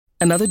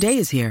Another day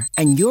is here,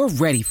 and you're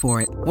ready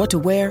for it. What to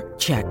wear?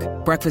 Check.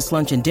 Breakfast,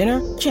 lunch, and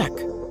dinner? Check.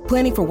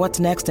 Planning for what's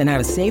next and how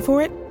to save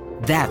for it?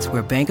 That's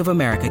where Bank of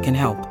America can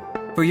help.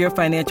 For your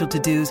financial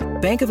to-dos,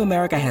 Bank of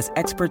America has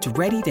experts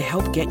ready to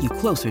help get you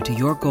closer to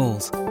your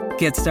goals.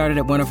 Get started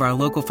at one of our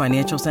local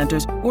financial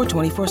centers or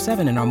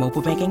 24/7 in our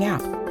mobile banking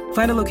app.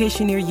 Find a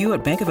location near you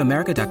at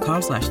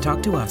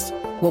bankofamerica.com/talktous.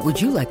 What would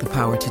you like the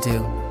power to do?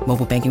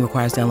 Mobile banking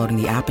requires downloading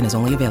the app and is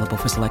only available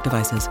for select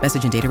devices.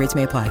 Message and data rates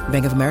may apply.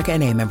 Bank of America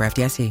N.A., member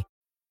FDIC.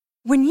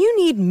 When you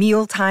need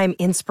mealtime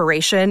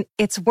inspiration,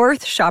 it's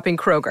worth shopping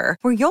Kroger,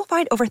 where you'll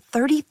find over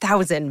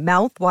 30,000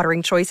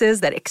 mouth-watering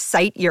choices that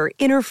excite your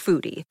inner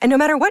foodie. And no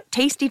matter what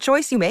tasty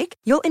choice you make,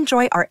 you'll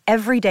enjoy our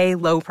everyday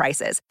low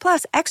prices,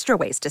 plus extra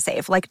ways to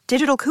save, like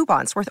digital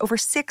coupons worth over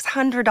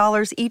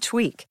 $600 each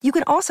week. You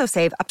can also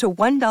save up to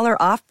 $1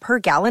 off per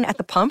gallon at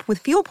the pump with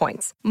fuel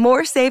points.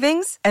 More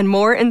savings and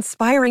more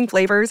inspiring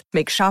flavors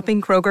make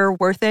shopping Kroger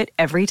worth it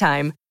every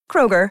time.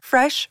 Kroger,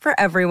 fresh for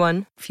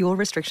everyone. Fuel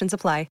restrictions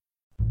apply.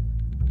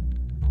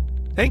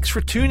 Thanks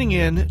for tuning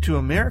in to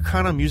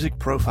Americana Music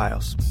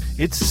Profiles.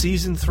 It's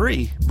Season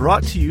 3,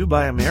 brought to you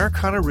by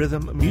Americana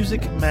Rhythm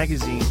Music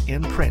Magazine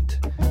in print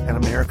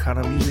and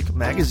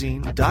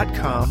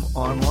AmericanaMusicMagazine.com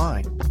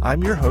online.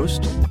 I'm your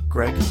host,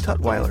 Greg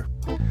Tutwiler.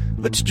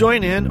 Let's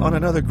join in on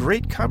another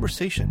great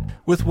conversation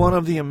with one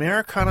of the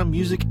Americana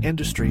music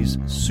industry's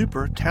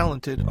super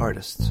talented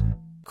artists.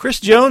 Chris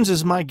Jones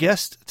is my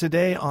guest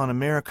today on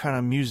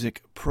Americana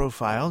Music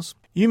Profiles.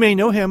 You may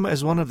know him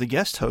as one of the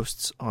guest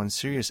hosts on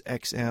Sirius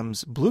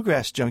XM's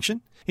Bluegrass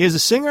Junction. He is a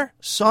singer,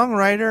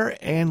 songwriter,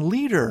 and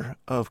leader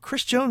of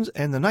Chris Jones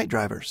and the Night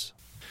Drivers.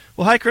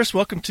 Well, hi, Chris.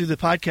 Welcome to the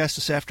podcast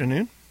this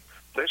afternoon.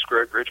 Thanks,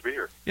 Greg. Great to be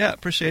here. Yeah,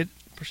 appreciate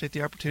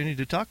the opportunity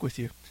to talk with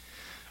you.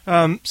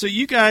 So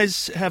you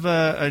guys have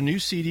a new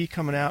CD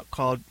coming out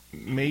called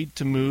Made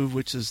to Move,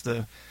 which is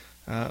the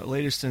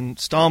latest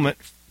installment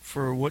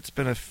for what's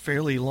been a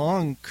fairly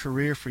long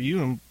career for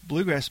you in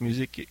bluegrass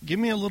music. Give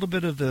me a little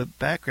bit of the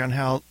background,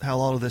 how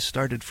all of this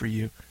started for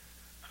you.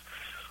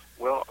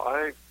 Well,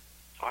 I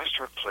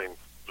started playing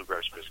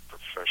bluegrass music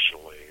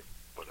professionally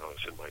when I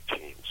was in my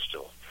teens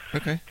still.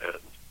 Okay.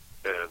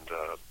 And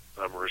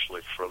I'm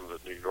originally from the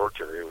New York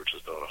area, which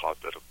is not a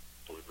hotbed of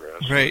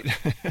bluegrass. Right.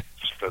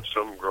 Spent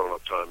some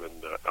grown-up time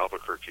in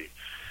Albuquerque,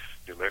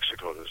 New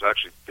Mexico. And it was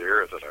actually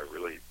there that I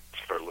really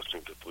started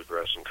listening to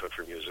bluegrass and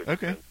country music.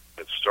 Okay.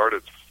 And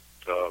started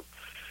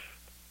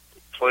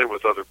playing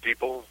with other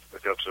people. I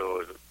got to a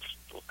little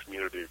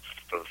community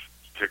of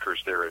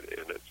pickers there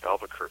in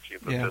Albuquerque,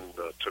 but then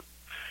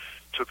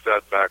took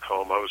that back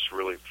home. I was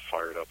really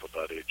fired up at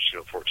that age,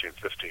 14,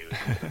 15,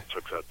 and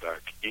took that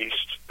back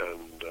east,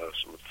 and the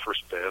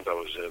first band I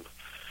was in.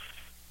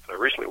 I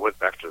recently went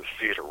back to the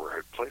theater where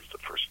I played the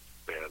first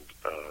band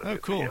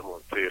at cool. the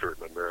Hamlin Theater in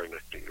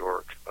Mamaroneck, New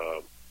York.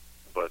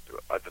 But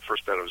the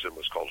first band I was in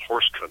was called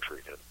Horse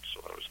Country, and so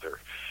I was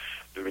there.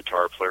 The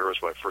guitar player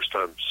was my first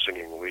time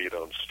singing lead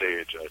on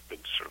stage. I'd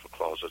been sort of a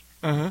closet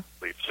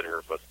lead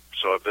singer, but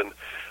so I've been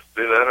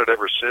at it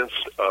ever since.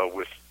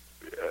 With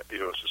as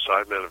a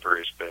sideman of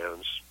various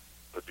bands,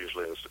 but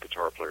usually as the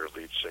guitar player,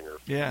 lead singer.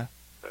 Yeah,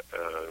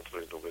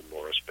 including the Lynn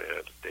Morris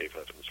Band, Dave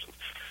Evans, and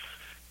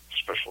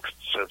Special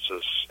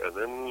Consensus. And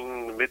then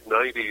in the mid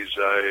 '90s,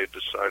 I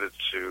decided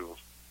to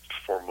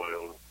form my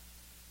own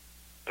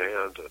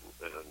band, and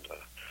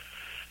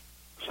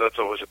so that's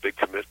always a big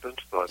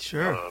commitment, but.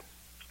 Sure.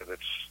 And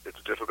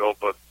it's difficult,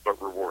 but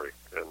rewarding.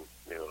 And,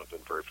 I've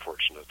been very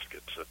fortunate to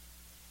get to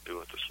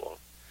do it this long.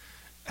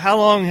 How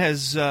long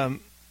has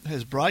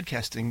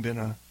broadcasting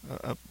been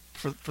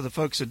for the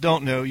folks that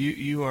don't know,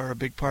 you are a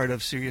big part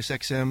of Sirius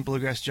XM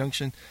Bluegrass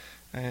Junction.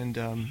 And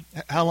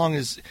how long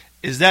is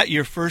that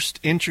your first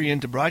entry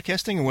into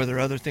broadcasting, or were there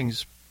other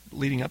things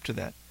leading up to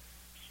that?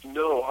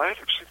 No, I had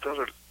actually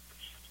done it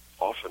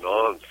off and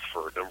on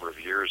for a number of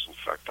years. In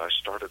fact, I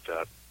started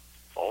that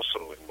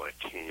also in my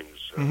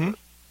teens.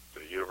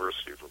 The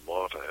University of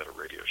Vermont, I had a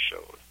radio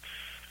show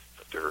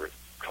at their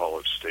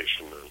college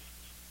station,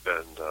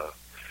 and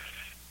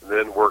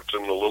then worked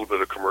in a little bit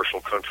of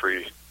commercial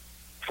country.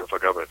 So I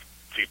got my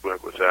feet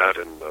wet with that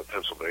in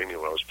Pennsylvania.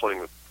 When I was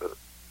playing with the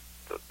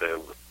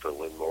band with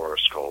Lynn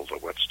Morris called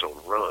Whetstone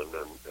Run,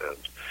 and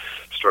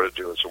started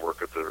doing some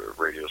work at the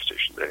radio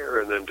station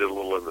there, and then did a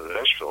little in the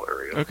Nashville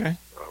area, where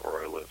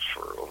I lived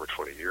for over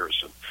 20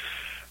 years.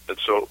 And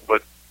so,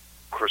 but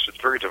of course,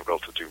 it's very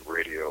difficult to do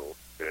radio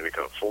in any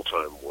kind of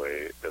full-time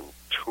way and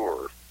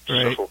tour.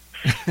 Right. So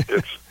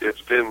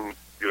it's been,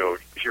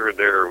 here and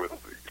there, with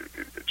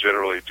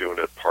generally doing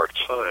it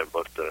part-time,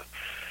 but the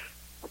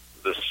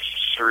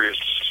Sirius,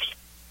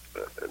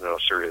 now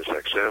Sirius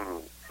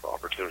XM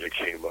opportunity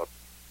came up,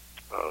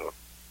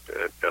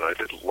 and I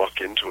did luck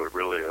into it,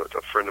 really. A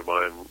friend of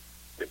mine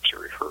named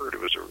Terry Hurd, who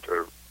was a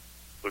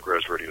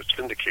bluegrass radio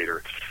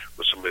syndicator,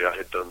 was somebody I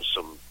had done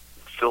some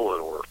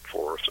fill-in work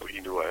for, so he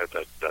knew I had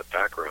that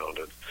background,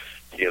 and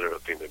he ended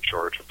up being in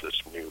charge of this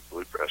new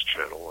bluegrass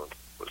channel and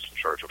was in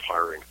charge of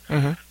hiring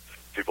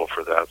people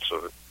for that,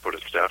 so they put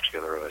his staff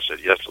together, and I said,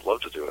 yes, I'd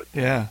love to do it.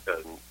 Yeah.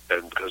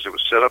 And because it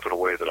was set up in a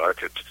way that I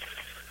could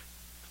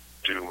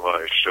do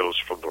my shows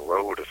from the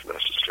road if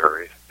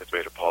necessary. It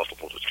made it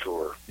possible to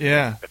tour.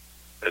 Yeah.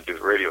 And do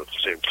the radio at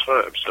the same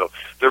time. So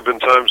there have been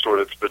times when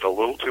it's been a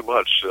little too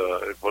much.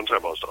 At one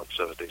time I was on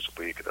 7 days a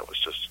week, and that was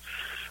just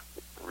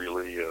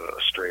really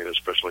a strain,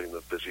 especially in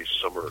the busy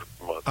summer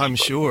months. I'm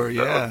sure,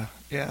 yeah.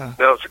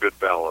 Now it's a good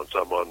balance.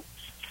 I'm on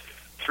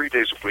 3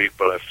 days a week,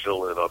 but I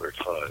fill in other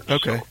times.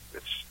 Okay. So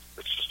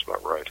it's just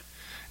about right.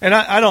 And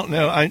I don't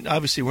know,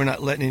 obviously we're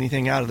not letting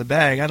anything out of the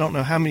bag. I don't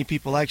know how many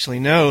people actually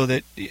know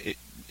that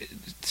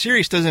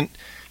Sirius doesn't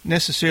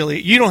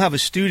necessarily, you don't have a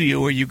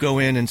studio where you go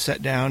in and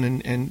sit down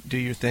and do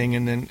your thing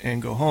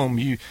and go home.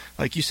 You,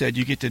 like you said,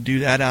 you get to do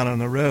that out on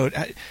the road.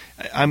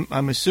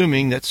 I'm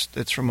assuming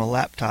that's from a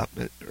laptop,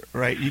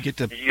 right? You get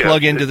to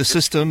plug into the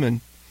system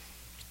and.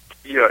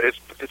 Yeah, it's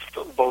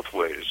done both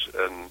ways,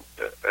 and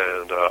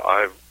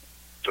I've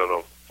done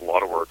a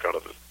lot of work out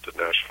of the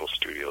Nashville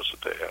studios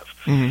that they have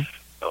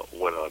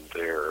when I'm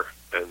there,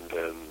 and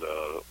then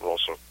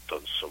also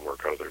done some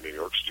work out of their New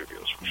York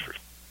studios, which are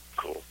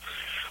cool.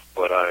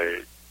 But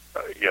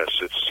yes,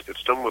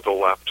 it's done with a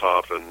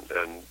laptop,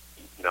 and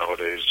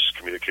nowadays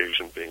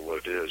communication being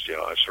what it is, yeah,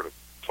 I sort of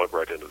plug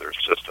right into their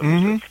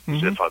systems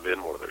if I'm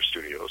in one of their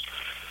studios,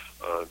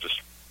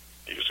 just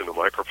using a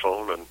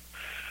microphone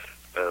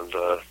and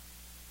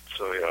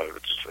so yeah,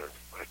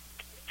 I'm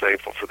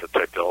thankful for the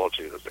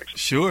technology that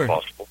makes it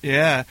possible.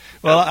 Yeah.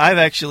 Well, I've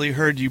actually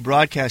heard you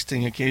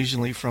broadcasting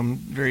occasionally from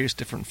various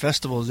different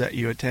festivals that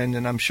you attend,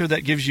 and I'm sure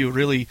that gives you a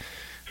really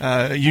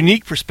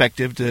unique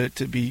perspective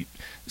to be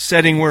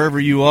setting wherever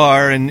you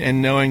are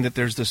and knowing that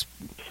there's this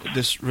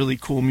really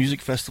cool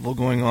music festival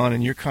going on,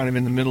 and you're kind of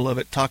in the middle of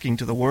it, talking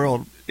to the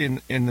world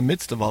in the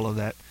midst of all of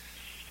that.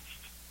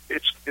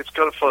 It's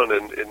kind of fun,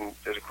 and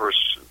of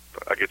course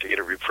I get to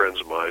interview friends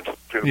of mine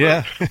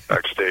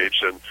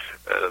backstage, and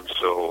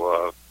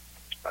so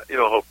I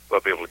hope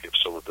I'll be able to give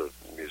some of the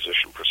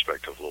musician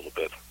perspective a little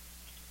bit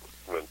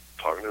when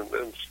talking,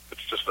 and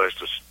it's just nice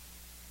to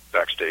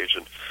backstage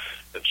and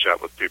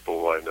chat with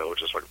people I know,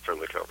 just like a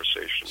friendly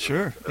conversation.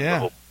 Sure, and I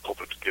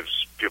hope it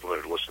gives people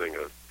that are listening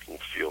a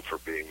little feel for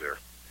being there.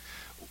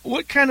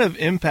 What kind of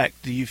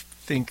impact do you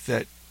think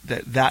that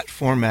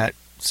format,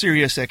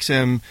 Sirius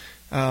XM,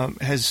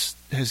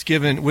 has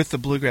given, with the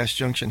Bluegrass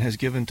Junction, has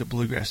given to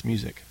bluegrass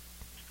music?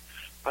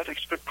 I think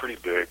it's been pretty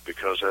big,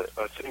 because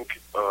I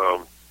think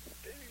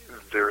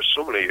there are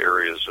so many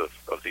areas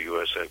of the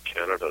U.S. and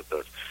Canada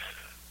that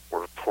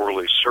were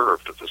poorly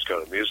served with this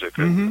kind of music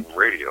and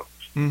radio.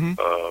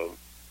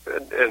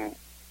 And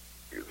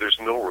there's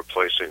no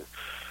replacing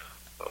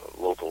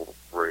local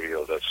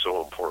radio. That's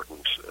so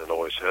important and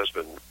always has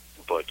been.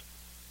 But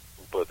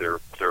there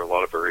are a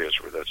lot of areas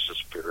where that's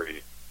just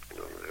very,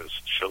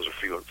 shows are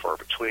few and far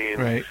between.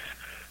 Right.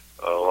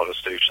 A lot of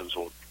stations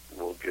will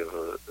give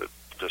a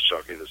disc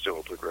jockey that's doing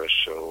a bluegrass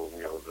show,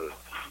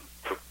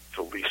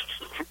 the least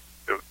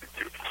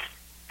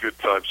good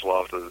time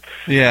slot. A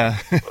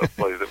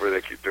play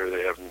where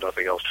they have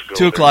nothing else to go.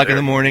 2 o'clock in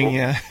the morning.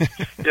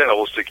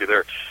 We'll stick you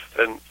there,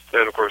 and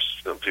of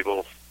course,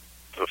 people,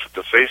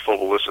 the faithful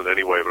will listen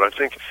anyway. But I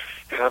think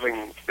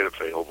having it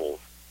available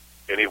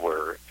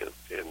anywhere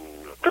in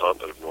the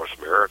continent of North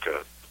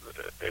America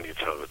any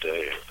time of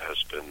day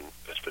has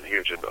been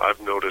huge. And I've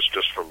noticed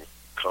just from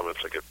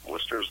comments I get from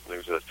listeners and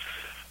things that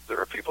there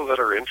are people that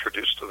are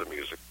introduced to the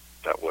music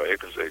that way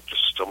because they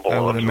just stumble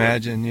onto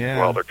it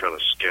while they're kind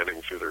of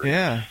scanning through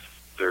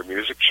their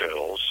music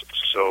channels.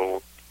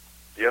 So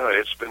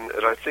it's been,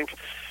 and I think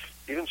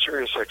even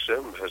Sirius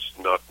XM has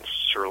not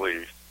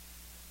necessarily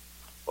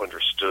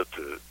understood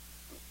the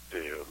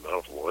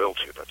amount of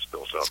loyalty that's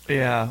built up.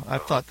 Yeah,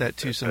 I've thought that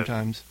too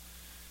sometimes.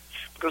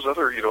 Because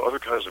other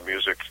kinds of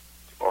music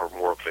are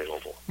more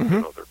available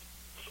in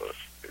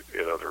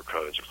other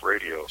kinds of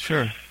radio.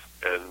 Sure.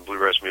 And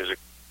bluegrass music,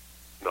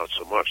 not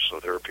so much. So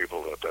there are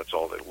people that's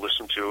all they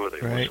listen to, and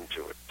they listen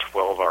to it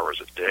 12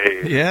 hours a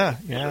day.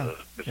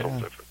 It's all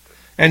different.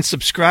 And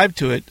subscribe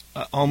to it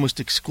almost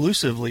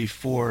exclusively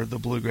for the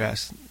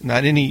bluegrass.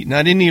 Not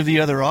any of the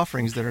other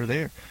offerings that are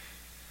there.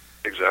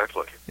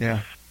 Exactly.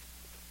 Yeah.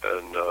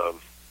 And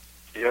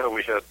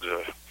we had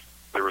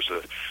there was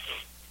a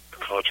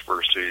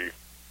controversy.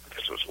 I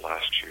guess it was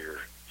last year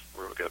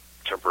where we got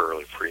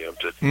temporarily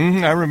preempted.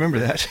 I remember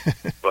that.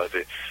 by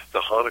the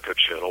Hanukkah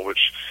channel,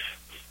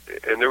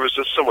 and there was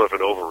just somewhat of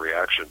an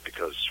overreaction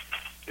because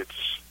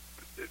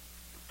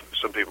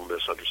some people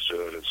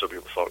misunderstood and some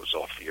people thought it was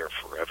off the air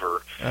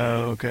forever.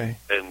 Oh, okay.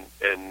 And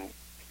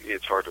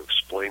it's hard to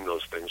explain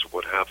those things.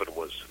 What happened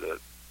was that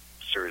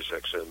Sirius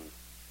XM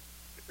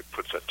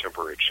puts that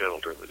temporary channel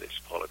during the days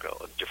of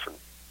Hanukkah on different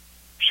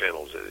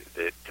channels.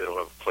 They don't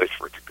have a place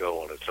for it to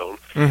go on its own.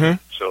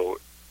 So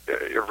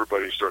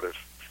everybody sort of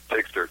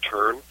takes their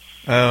turn.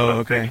 Oh,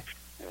 okay.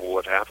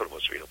 What happened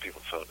was,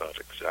 people found out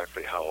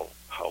exactly how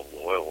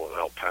loyal and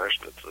how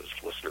passionate those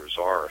listeners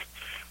are.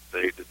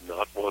 They did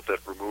not want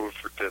that removed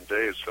for 10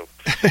 days, so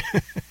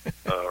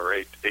or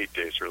 8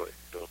 days, really.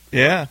 So,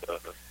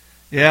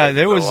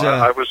 there was.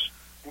 I was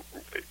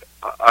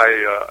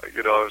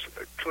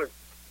kind of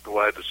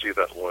glad to see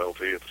that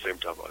loyalty. At the same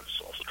time, I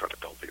was also trying to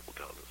calm people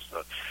down. It's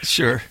not.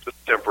 Sure. It's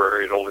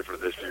temporary and only for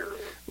this year.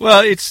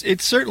 Well, it's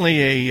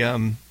certainly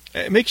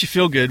it makes you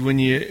feel good when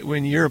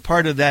you're a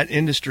part of that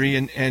industry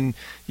and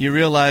you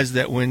realize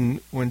that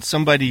when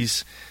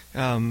somebody's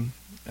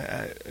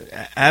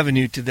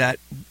avenue to that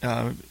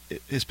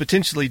is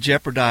potentially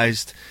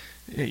jeopardized,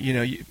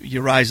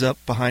 you rise up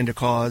behind a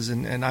cause,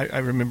 and I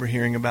remember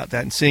hearing about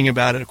that and seeing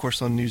about it, of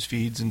course, on news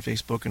feeds and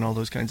Facebook and all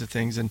those kinds of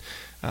things. And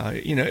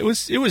it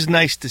was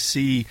nice to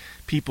see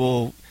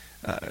people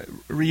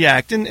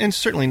react, and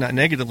certainly not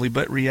negatively,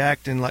 but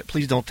react and like,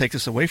 please don't take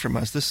this away from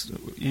us. This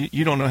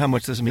you don't know how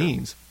much this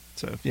means.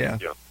 So yeah.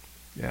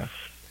 And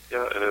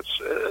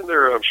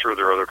I'm sure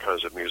there are other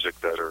kinds of music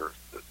that are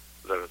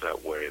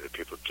that way, that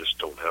people just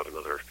don't have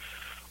another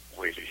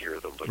way to hear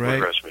them. But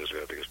bluegrass music,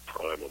 I think, is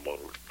prime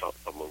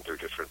among their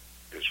different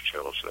music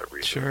channels for that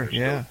reason. Sure, There's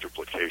no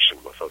duplication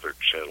with other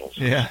channels.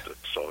 Yeah. The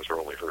songs are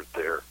only heard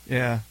there.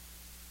 Yeah.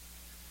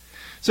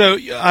 So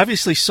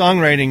obviously,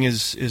 songwriting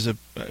is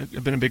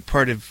been a big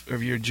part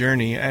of your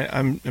journey.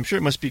 I'm sure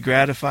it must be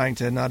gratifying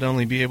to not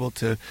only be able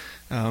to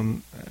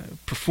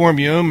perform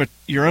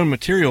your own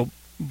material,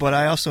 but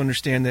I also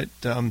understand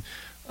that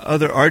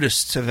other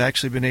artists have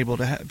actually been able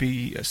to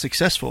be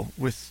successful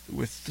with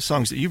the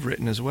songs that you've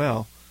written as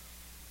well.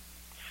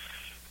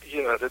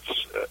 Yeah, that's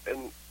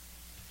and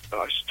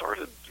I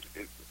started.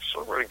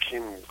 Songwriting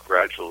came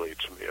gradually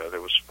to me. I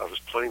was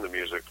playing the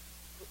music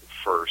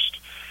first,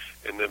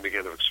 and then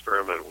began to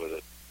experiment with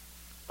it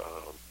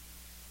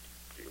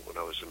when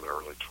I was in my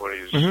early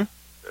 20s,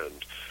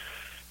 and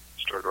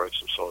started writing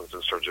some songs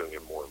and started doing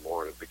it more and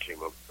more, and it became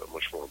a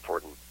much more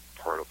important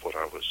part of what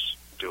I was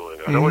doing.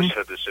 I'd always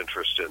had this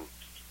interest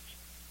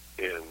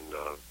in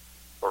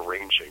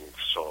arranging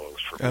songs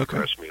for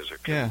bluegrass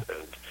music, and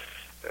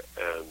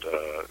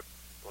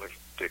like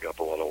dig up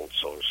a lot of old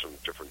songs from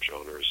different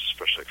genres,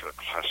 especially kind of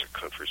classic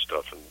country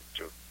stuff, and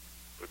do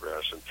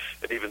bluegrass,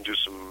 and even do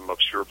some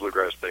obscure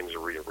bluegrass things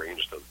and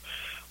rearrange them.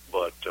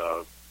 But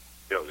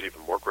it was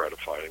even more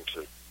gratifying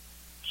to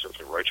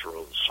simply write your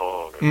own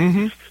song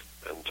and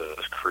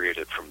create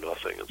it from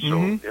nothing. And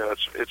so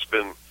it's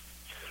been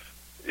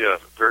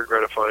very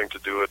gratifying to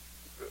do it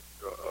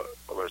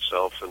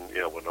myself,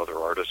 and when other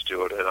artists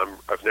do it. And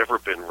I've never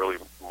been really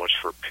much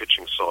for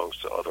pitching songs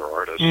to other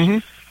artists.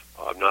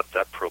 I'm not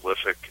that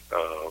prolific.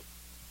 I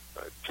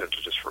tend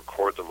to just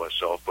record them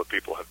myself, but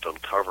people have done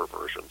cover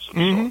versions of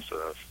songs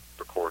that I've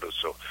recorded,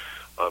 so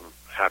I'm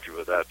happy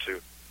with that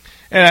too.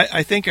 And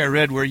I think I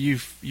read where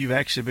you've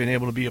actually been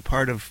able to be a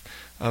part of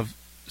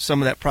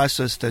some of that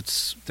process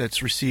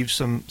that's received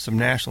some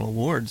national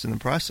awards in the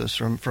process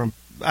from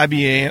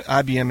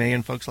IBMA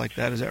and folks like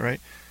that. Is that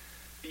right?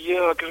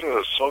 Yeah, I got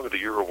a Song of the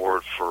Year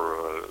award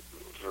for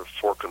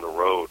Fork in the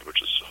Road,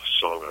 which is a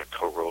song I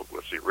co-wrote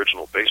with the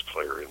original bass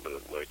player in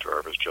the Night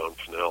Drivers, John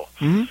Pennell.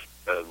 And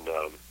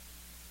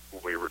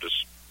we were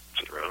just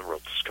sitting around and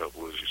wrote this kind of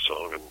bluesy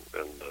song,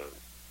 and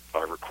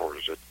I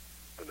recorded it.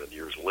 And then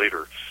years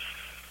later,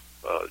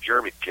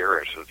 Jeremy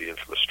Garrett of the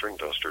infamous String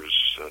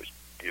Dusters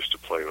used to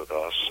play with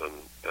us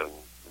and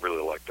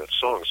really liked that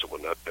song. So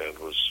when that band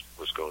was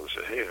going, they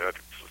said, "Hey, how do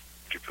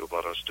you feel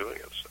about us doing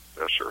it?" I said,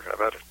 "Yeah, sure,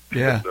 have at it."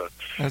 Yeah,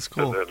 that's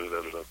cool. And then it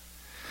ended up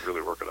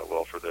really working out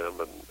well for them,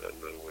 and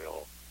then we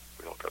all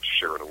got to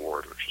share an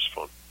award, which was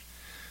fun.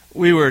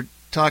 We were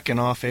talking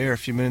off air a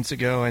few minutes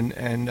ago,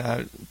 and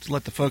to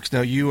let the folks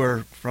know, you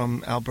are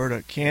from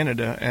Alberta,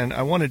 Canada, and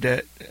I wanted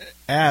to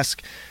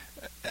ask,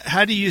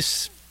 how do you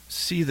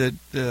see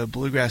the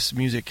bluegrass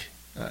music?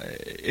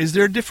 Is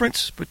there a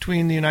difference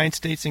between the United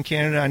States and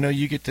Canada? I know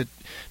you get to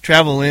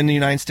travel in the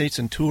United States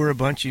and tour a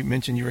bunch. You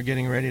mentioned you were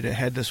getting ready to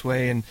head this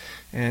way in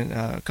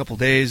a couple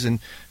days, and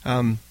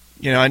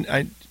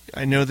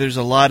I know there's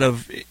a lot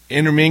of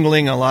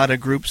intermingling, a lot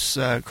of groups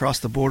across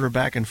the border,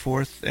 back and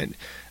forth. And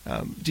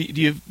do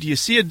you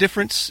see a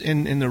difference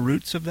in the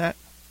roots of that?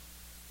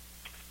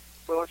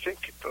 Well, I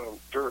think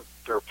there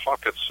are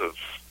pockets of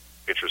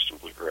interest in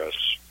bluegrass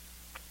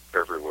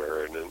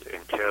everywhere, and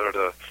in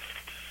Canada,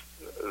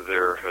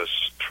 there has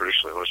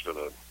traditionally always been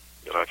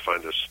and I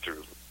find this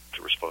through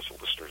responsible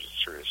listeners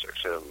at Sirius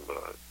XM,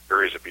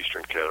 areas of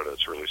Eastern Canada,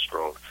 it's really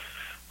strong,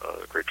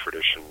 great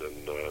tradition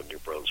in New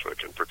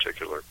Brunswick in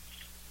particular.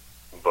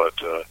 But,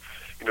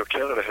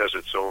 Canada has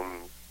its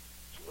own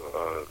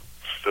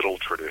fiddle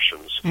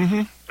traditions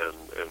and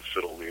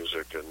fiddle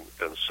music,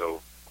 and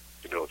so,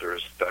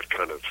 there's that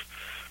kind of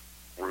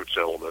roots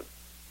element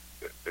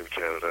in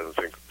Canada, and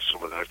I think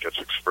some of that gets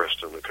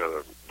expressed in the kind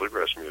of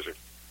bluegrass music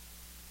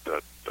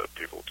that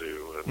people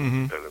do,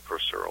 and of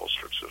course there are all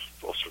sorts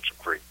of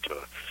great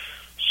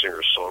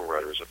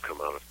singers-songwriters have come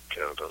out of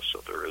Canada,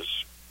 so there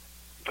is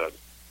that,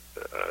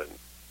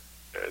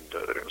 and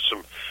there's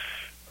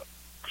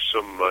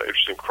some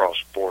interesting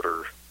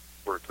cross-border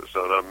work that's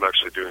done. I'm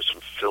actually doing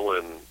some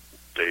fill-in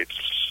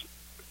dates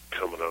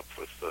coming up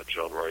with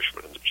John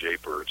Reichman and the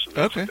Jaybirds, and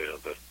that's a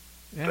band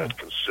that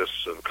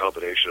consists of a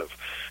combination of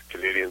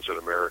Canadians and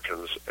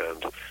Americans,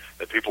 and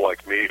people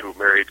like me who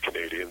married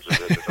Canadians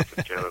and ended up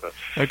in Canada.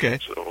 Okay.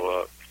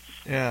 So,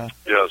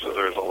 so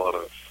there's a lot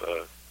of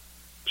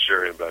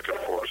sharing back and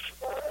forth.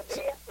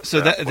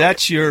 So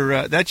that's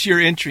your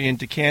entry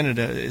into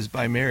Canada is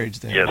by marriage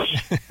then. Yes.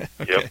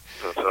 Okay. Yep.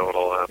 That's how it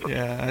all happened.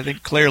 Yeah, I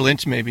think Claire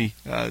Lynch maybe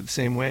the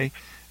same way.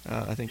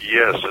 I think.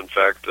 Yes, in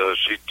fact,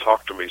 she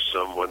talked to me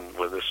some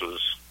when this was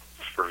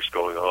first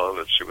going on,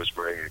 and she was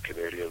marrying a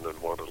Canadian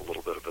and wanted a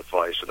little bit of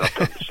advice, and I've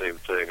done the same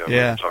thing. I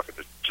Yeah. was talking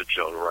to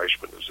John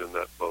Reichman, who's in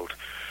that boat,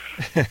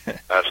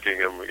 asking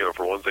him,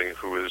 for one thing,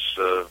 who his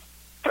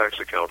tax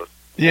accountant.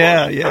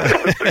 Yeah, was. yeah.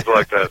 Things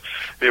like that.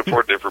 The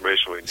important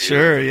information we need.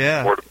 Sure,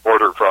 yeah.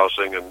 Border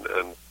crossing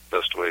and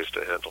best ways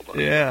to handle that.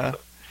 Yeah.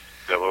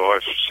 Yeah, my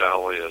wife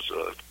Sally is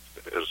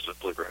a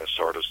bluegrass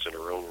artist in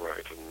her own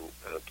right, and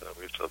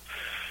we've done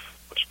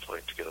much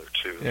playing together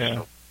too. Yeah,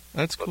 so,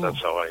 that's cool. But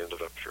that's how I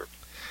ended up here.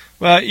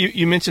 Well,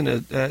 you mentioned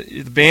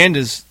the band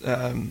is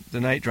the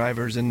Night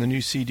Drivers, and the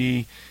new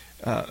CD,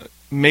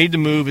 Made to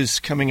Move, is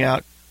coming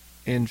out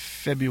in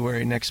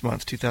February next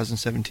month,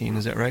 2017.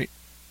 Is that right?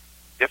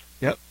 Yep.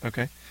 Yep.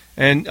 Okay.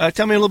 And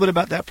tell me a little bit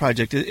about that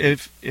project.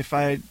 If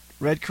I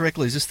read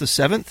correctly, is this the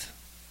 7th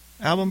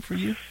album for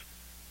you?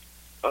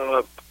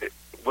 Well,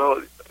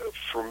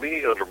 for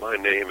me, under my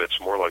name, it's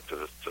more like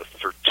the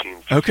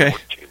 13th, Okay.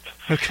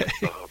 14th. Okay.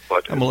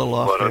 But I'm a little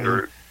off But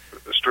there.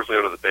 strictly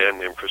under the band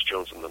name, Chris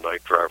Jones and the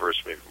Night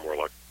Drivers, maybe more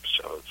like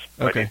 7th.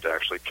 Okay. I need to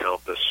actually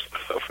count this.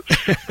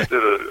 I did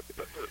a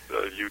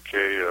UK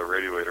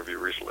radio interview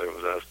recently. I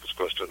was asked this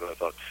question, and I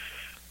thought,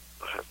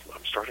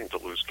 I'm starting to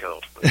lose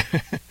count.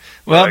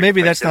 Well, But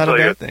maybe I that's can not a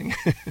tell you, bad thing.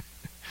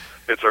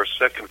 It's our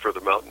second for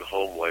the Mountain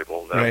Home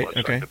label. That Right, much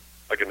okay.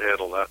 I can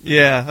handle that.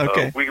 Yeah.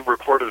 Okay. We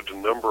recorded a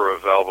number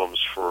of albums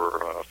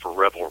for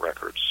Rebel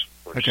Records,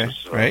 which Okay,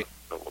 is right.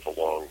 with a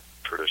long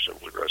tradition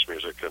of bluegrass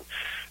music, and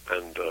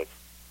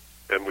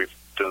we've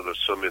done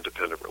some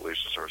independent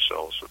releases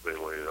ourselves, but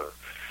mainly,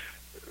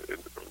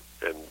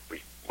 and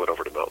we went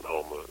over to Mountain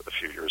Home a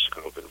few years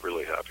ago. I've been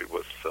really happy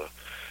with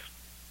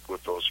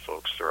those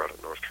folks. They're out of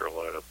North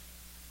Carolina,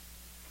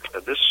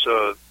 and this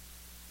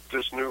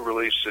new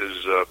release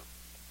is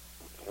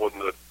one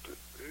that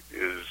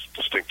is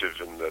distinctive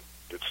in that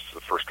it's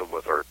the first one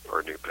with our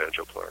new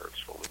banjo player.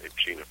 It's a woman named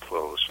Gina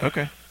Close.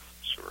 Okay.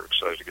 So we're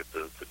excited to get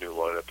the new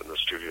lineup in the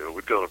studio.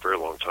 We've gone a very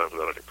long time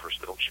without any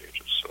personnel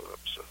changes, so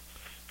that's a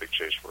big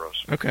change for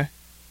us. Okay.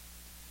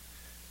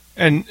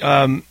 And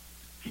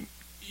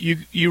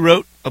you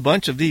wrote a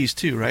bunch of these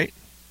too, right?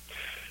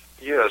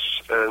 Yes,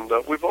 and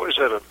we've always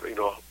had a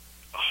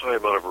high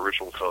amount of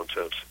original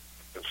content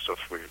and stuff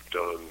we've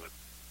done.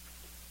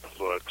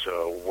 But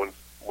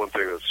one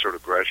thing that's sort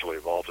of gradually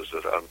evolved is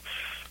that I'm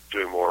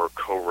doing more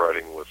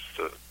co-writing with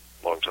the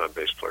longtime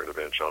bass player in the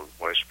band, John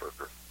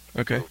Weisberger.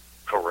 Okay. Who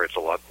co-writes a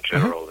lot in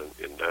general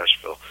in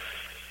Nashville.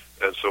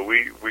 And so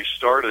we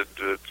started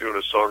doing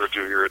a song or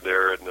two here and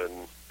there, and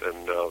then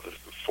the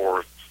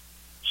 4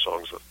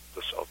 songs of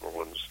this album are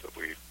ones that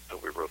we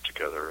wrote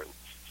together. And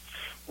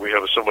we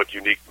have a somewhat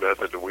unique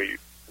method, and we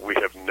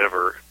have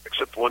never,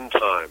 except one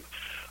time,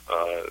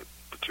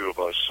 the two of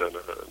us and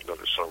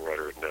another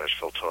songwriter in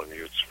Nashville, Tom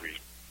Utes, we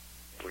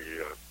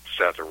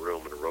sat in a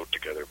room and wrote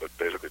together. But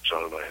basically,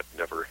 John and I had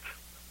never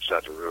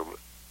sat in a room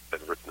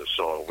and written a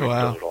song. We've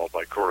done it all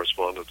by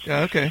correspondence.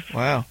 Yeah. Okay.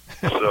 Wow.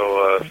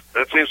 So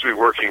that seems to be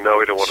working. Now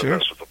we don't want Sure. to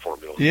mess with the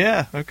formula.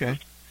 Yeah. Okay.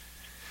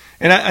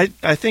 And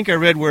I think I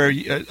read where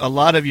a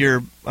lot of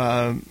your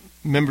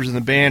members in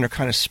the band are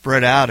kind of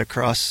spread out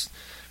across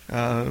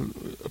a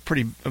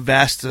pretty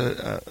vast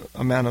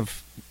amount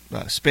of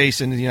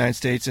space in the United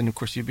States, and of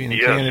course you being in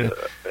Canada.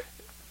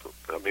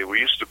 I mean, we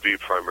used to be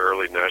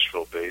primarily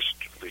Nashville-based,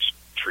 at least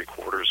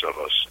 3/4 of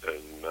us,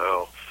 and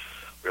now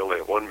we only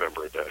have one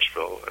member in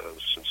Nashville. And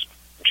since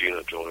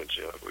Gina joins,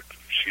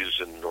 she's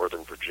in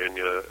Northern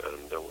Virginia,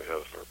 and then we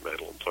have our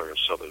mandolin player in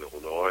Southern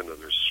Illinois, and then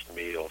there's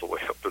me all the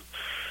way up in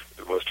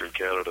Western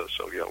Canada.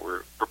 So yeah,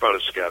 we're about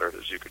as scattered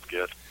as you could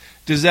get.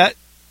 Does that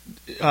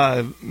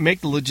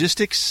make the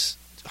logistics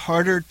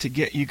harder to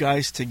get you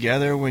guys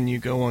together when you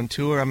go on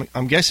tour?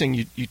 I'm guessing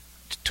you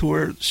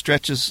tour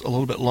stretches a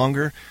little bit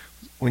longer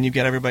when you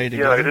get everybody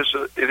together.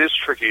 Yeah, it is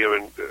tricky. I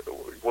mean,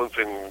 one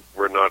thing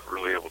we're not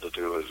really able to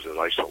do is an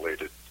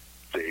isolated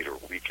date or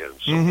weekend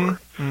somewhere.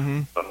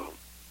 Mm-hmm.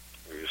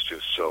 We used to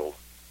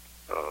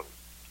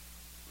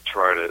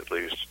try to at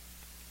least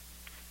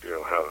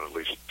have at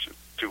least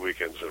two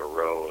weekends in a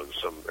row in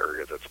some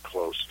area that's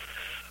close,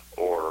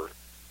 or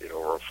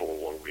a full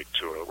 1 week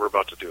tour. We're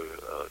about to do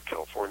a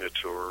California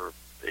tour,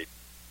 8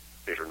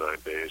 or 9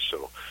 days. So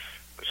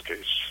in this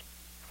case,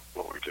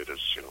 what we did is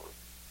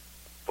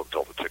booked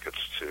all the tickets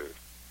to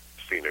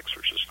Phoenix,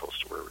 which is close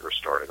to where we were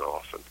starting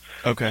off, and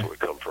Okay. so we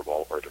come from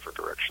all of our different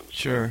directions.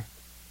 Sure.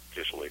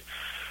 Occasionally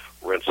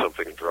rent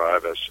something and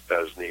drive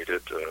as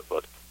needed,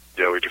 but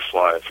yeah, we do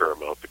fly a fair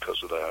amount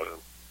because of that.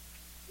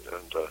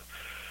 And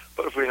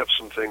but if we have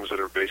some things that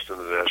are based in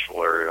the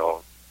Nashville area,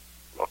 I'll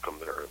come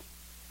there and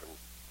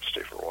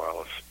stay for a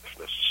while if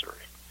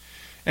necessary.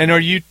 And are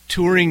you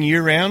touring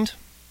year-round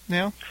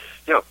now?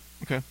 Yeah.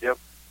 Okay. Yep.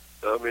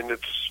 I mean,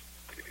 it's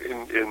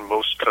in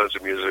most kinds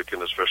of music,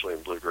 and especially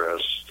in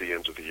bluegrass, the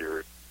end of the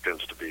year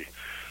tends to be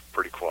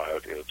pretty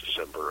quiet,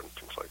 December and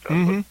things like that.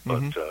 Mm-hmm,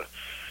 But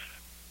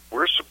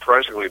we're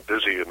surprisingly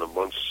busy in the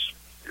months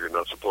you're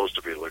not supposed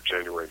to be, like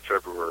January and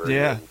February.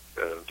 Yeah.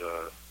 And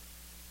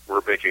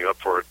we're making up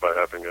for it by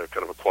having a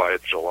kind of a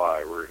quiet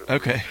July.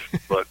 Okay.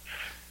 but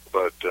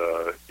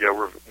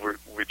yeah,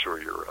 we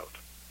tour year round.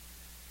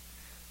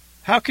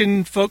 How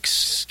can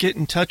folks get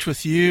in touch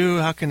with you?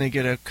 How can they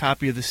get a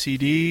copy of the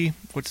CD?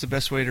 What's the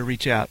best way to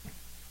reach out?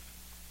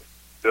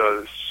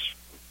 The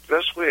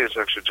best way is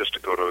actually just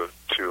to go to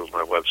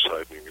my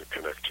website, and you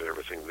can connect to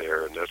everything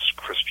there, and that's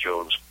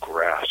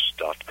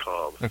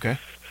chrisjonesgrass.com. Okay.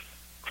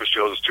 Chris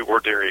Jones is two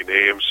ordinary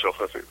names, so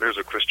I think there's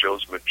a Chris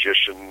Jones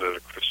magician and a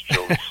Chris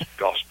Jones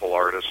gospel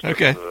artist,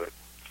 okay, and a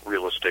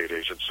real estate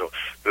agent. So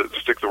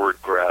stick the word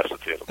grass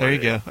at the end of my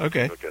name. There you go.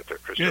 Okay. You'll get there,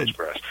 Chris Good. Jones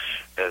Grass.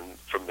 And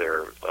from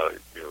there,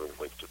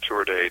 link to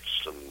tour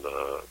dates, and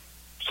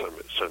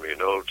send me a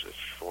note if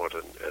you want,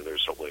 and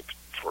there's a link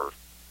for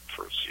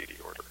CD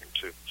ordering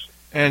too. So.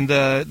 And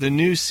the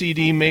new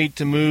CD, Made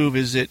to Move,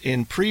 is it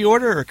in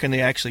pre-order, or can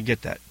they actually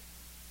get that?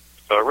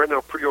 Right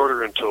now,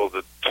 pre-order until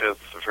the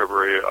 10th of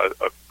February.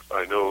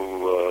 I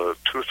know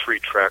 2 or 3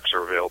 tracks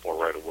are available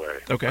right away.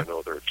 Okay. I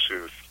know there are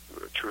 2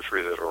 or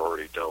 3 that are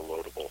already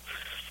downloadable.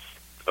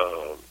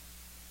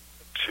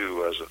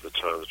 2 as of the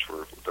time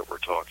that we're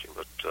talking,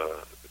 but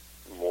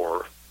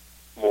more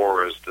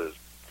as the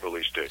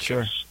release date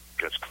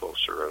gets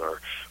closer. And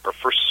our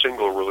first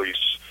single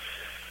release,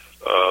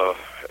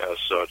 as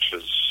such,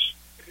 is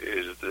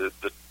the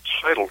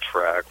title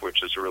track,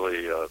 which is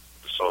really the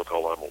song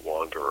called "I'm a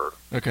Wanderer,"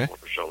 okay, one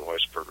of John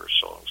Weisberger's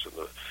songs, and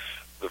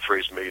the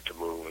phrase "Made to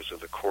Move" is in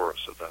the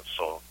chorus of that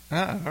song.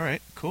 Ah, all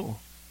right, cool.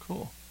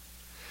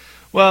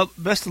 Well,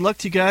 best of luck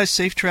to you guys.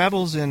 Safe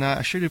travels, and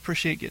I sure do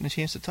appreciate getting a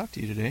chance to talk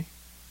to you today.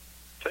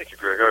 Thank you,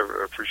 Greg.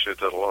 I appreciate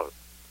that a lot.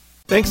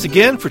 Thanks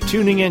again for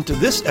tuning in to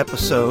this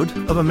episode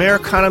of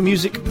Americana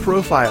Music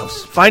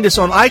Profiles. Find us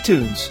on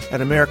iTunes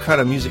at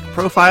Americana Music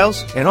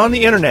Profiles and on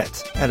the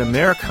internet at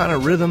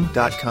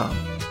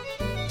AmericanaRhythm.com.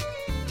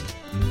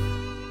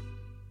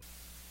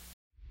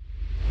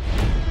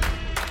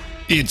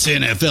 It's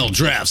NFL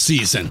draft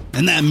season,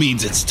 and that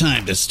means it's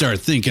time to start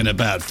thinking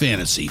about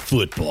fantasy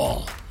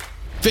football.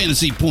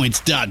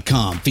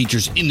 FantasyPoints.com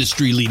features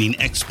industry-leading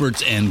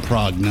experts and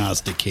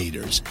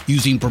prognosticators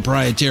using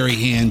proprietary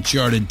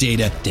hand-charted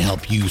data to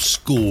help you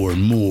score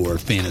more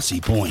fantasy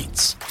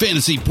points.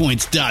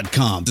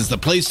 FantasyPoints.com is the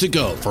place to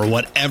go for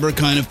whatever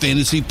kind of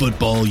fantasy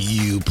football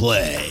you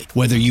play.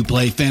 Whether you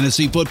play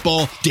fantasy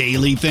football,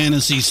 daily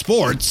fantasy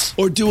sports,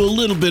 or do a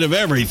little bit of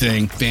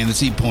everything,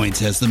 Fantasy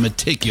Points has the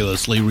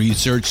meticulously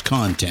researched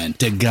content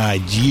to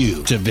guide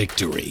you to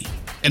victory.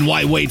 And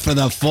why wait for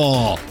the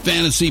fall?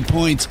 Fantasy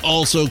Points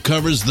also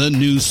covers the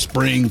new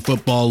spring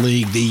football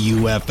league, the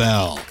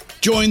UFL.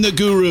 Join the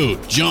guru,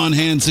 John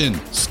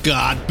Hansen,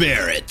 Scott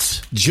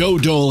Barrett, Joe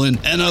Dolan,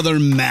 and other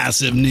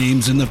massive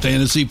names in the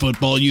fantasy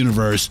football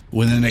universe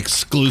with an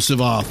exclusive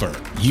offer.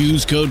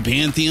 Use code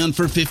Pantheon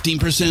for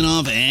 15%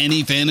 off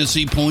any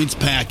Fantasy Points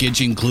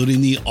package, including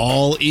the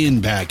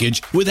all-in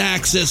package, with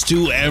access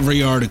to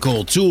every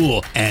article,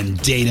 tool, and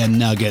data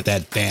nugget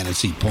that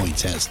Fantasy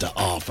Points has to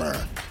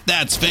offer.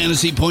 That's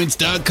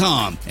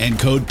FantasyPoints.com and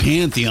code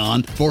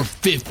Pantheon for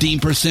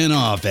 15%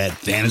 off at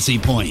Fantasy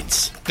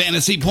Points.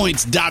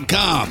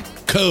 FantasyPoints.com,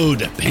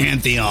 code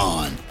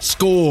Pantheon.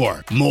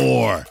 Score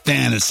more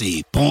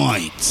fantasy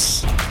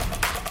points.